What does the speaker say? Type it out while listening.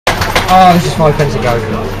Oh, this is 5 pence a go.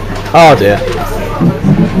 Oh dear.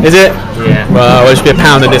 Is it? Yeah. Well, it should be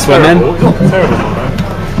 £1 in this one then.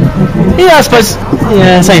 Yeah, I suppose.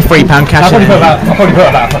 Yeah, it's only £3 cash. I'll probably put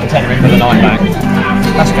about a tenner in for the night back.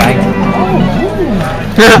 That's okay.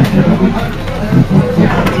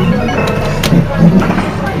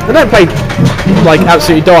 They don't play like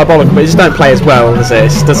absolutely diabolical, but they just don't play as well as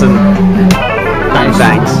this. Doesn't.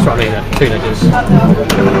 Thanks. That's what I mean. Teenagers.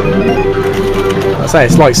 I say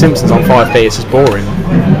it's like Simpsons on 5p. It's just boring.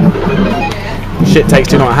 Shit takes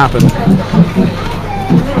too long to happen.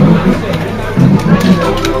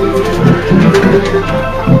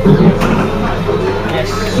 Yes.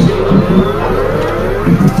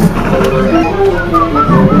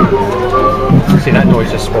 See, that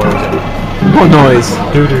noise just spoils it. What noise?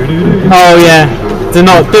 Oh yeah. Do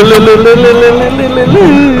not.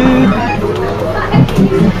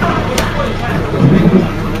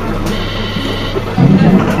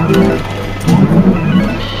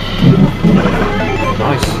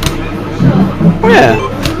 Nice. Oh yeah.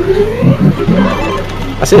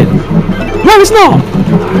 That's it. No, it's not.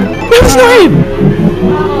 No, it's not him.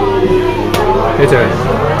 Who's doing?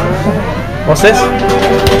 What's this?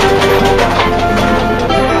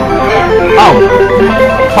 Oh.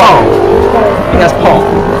 Paul. I think that's Paul.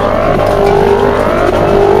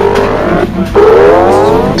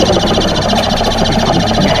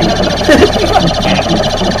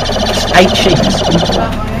 8 sheets.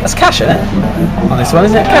 That's cash, isn't it? On this one,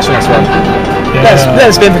 isn't it? Cash on this one. Yeah.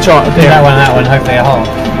 Let's spin for chart. Do that one, hopefully a hole.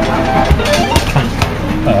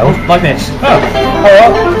 Oh, like this. Oh,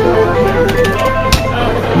 alright.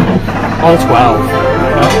 Oh, 12.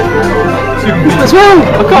 As well!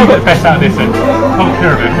 I can't get the best out of this then. Oh,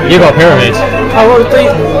 pyramid. You got a pyramid. Oh, what the?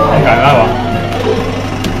 Okay, that one.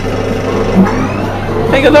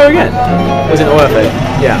 Can you go lower again? Was it not worth it?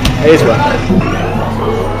 Yeah, it is worth it.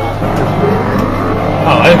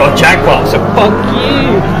 Oh, I got jackpot, so fuck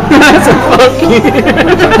you! That's a fuck you!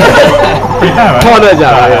 Come on, no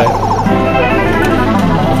jackpot, yeah.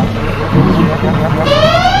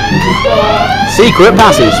 Secret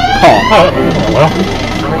passage, pop. Oh, well.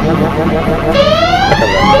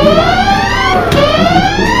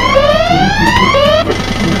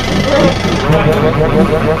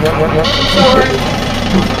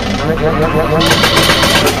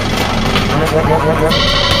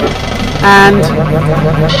 And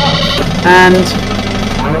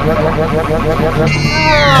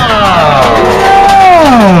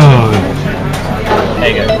there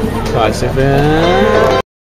you go. Right, so